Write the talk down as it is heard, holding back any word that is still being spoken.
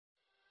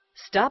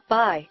Stop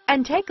by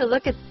and take a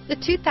look at the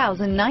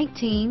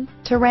 2019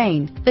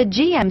 Terrain. The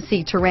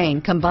GMC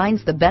Terrain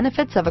combines the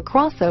benefits of a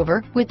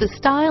crossover with the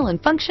style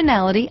and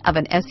functionality of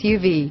an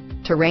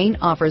SUV. Terrain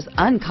offers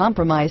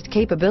uncompromised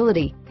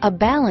capability, a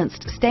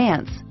balanced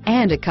stance,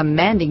 and a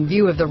commanding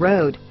view of the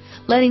road,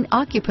 letting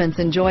occupants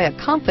enjoy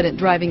a confident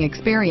driving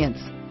experience.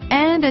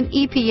 And an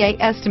EPA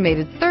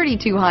estimated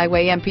 32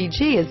 highway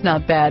MPG is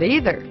not bad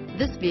either.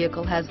 This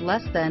vehicle has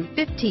less than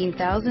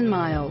 15,000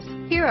 miles.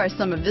 Here are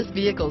some of this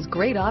vehicle's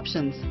great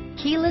options: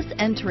 keyless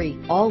entry,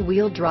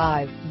 all-wheel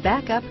drive,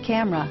 backup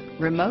camera,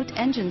 remote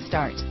engine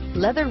start,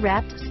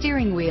 leather-wrapped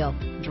steering wheel,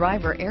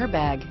 driver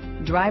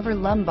airbag, driver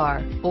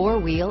lumbar,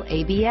 four-wheel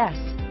ABS,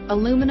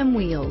 aluminum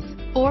wheels,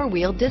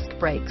 four-wheel disc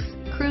brakes,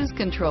 cruise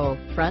control,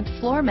 front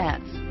floor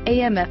mats,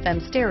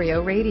 AM/FM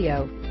stereo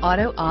radio,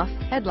 auto-off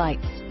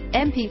headlights,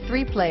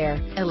 MP3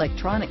 player,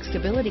 electronic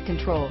stability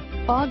control,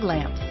 fog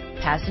lamps,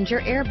 passenger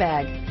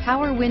airbag,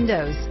 power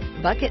windows,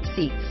 bucket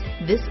seats.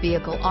 This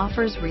vehicle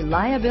offers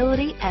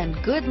reliability and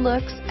good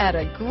looks at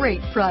a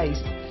great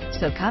price.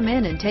 So come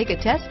in and take a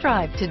test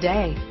drive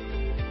today.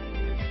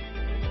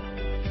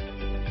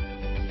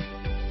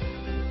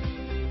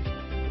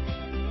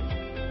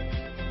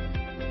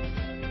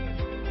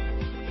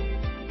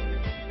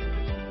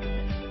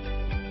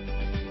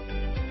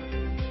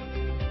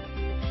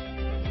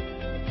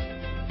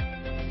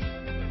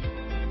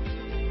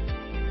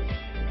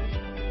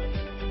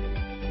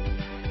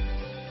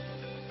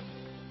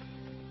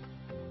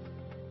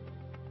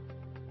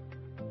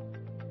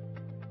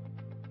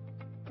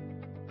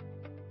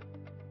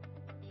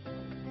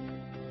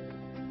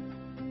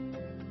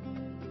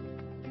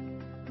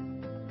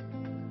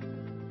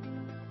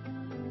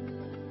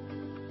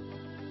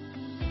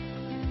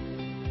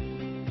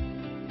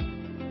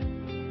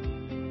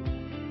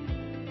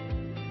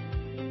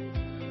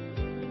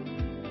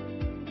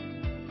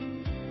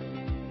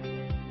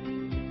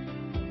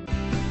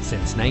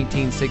 Since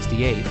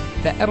 1968,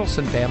 the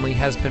Ettleson family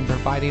has been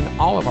providing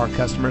all of our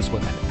customers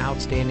with an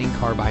outstanding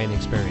car buying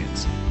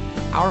experience.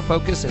 Our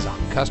focus is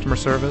on customer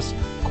service,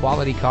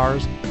 quality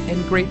cars,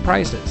 and great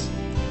prices.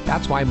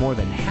 That's why more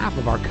than half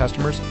of our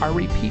customers are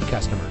repeat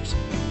customers.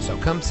 So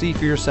come see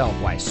for yourself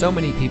why so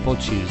many people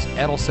choose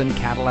Ettleson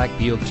Cadillac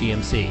Buick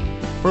GMC.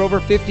 For over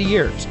 50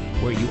 years,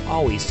 where you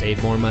always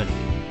save more money.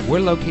 We're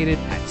located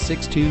at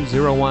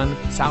 6201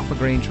 S La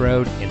Grange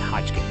Road in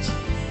Hodgkins.